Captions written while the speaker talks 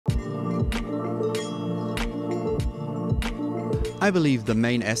I believe the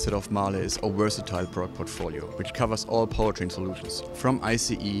main asset of MAHLE is our versatile product portfolio, which covers all powertrain solutions, from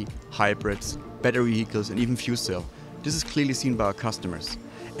ICE, hybrids, battery vehicles and even fuel cell. This is clearly seen by our customers.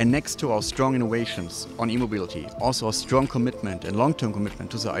 And next to our strong innovations on e-mobility, also our strong commitment and long-term commitment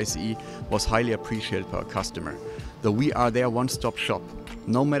to the ICE was highly appreciated by our customer. Though we are their one-stop shop.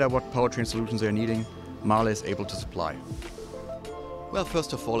 No matter what powertrain solutions they are needing, MAHLE is able to supply. Well,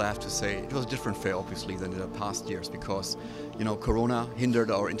 first of all, I have to say it was a different fair, obviously, than in the past years because, Corona hindered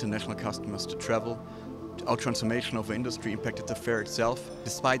our international customers to travel. Our transformation of the industry impacted the fair itself.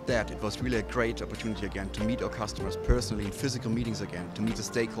 Despite that, it was really a great opportunity again to meet our customers personally in physical meetings again, to meet the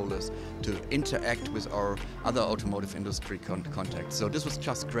stakeholders, to interact with our other automotive industry contacts. So this was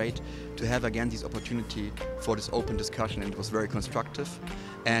just great to have again this opportunity for this open discussion, and it was very constructive.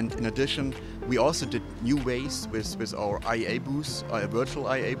 And in addition, we also did new ways with our IAA booth, our virtual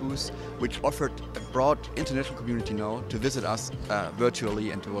IAA booth, which offered a broad international community now to visit us virtually,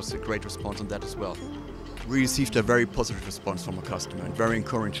 and there was a great response on that as well. We received a very positive response from our customer and very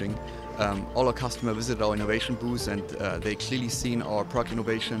encouraging. All our customers visited our innovation booth and they clearly seen our product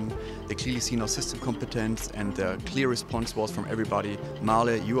innovation, they clearly seen our system competence, and the clear response was from everybody,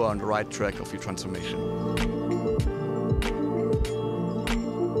 MAHLE, you are on the right track of your transformation.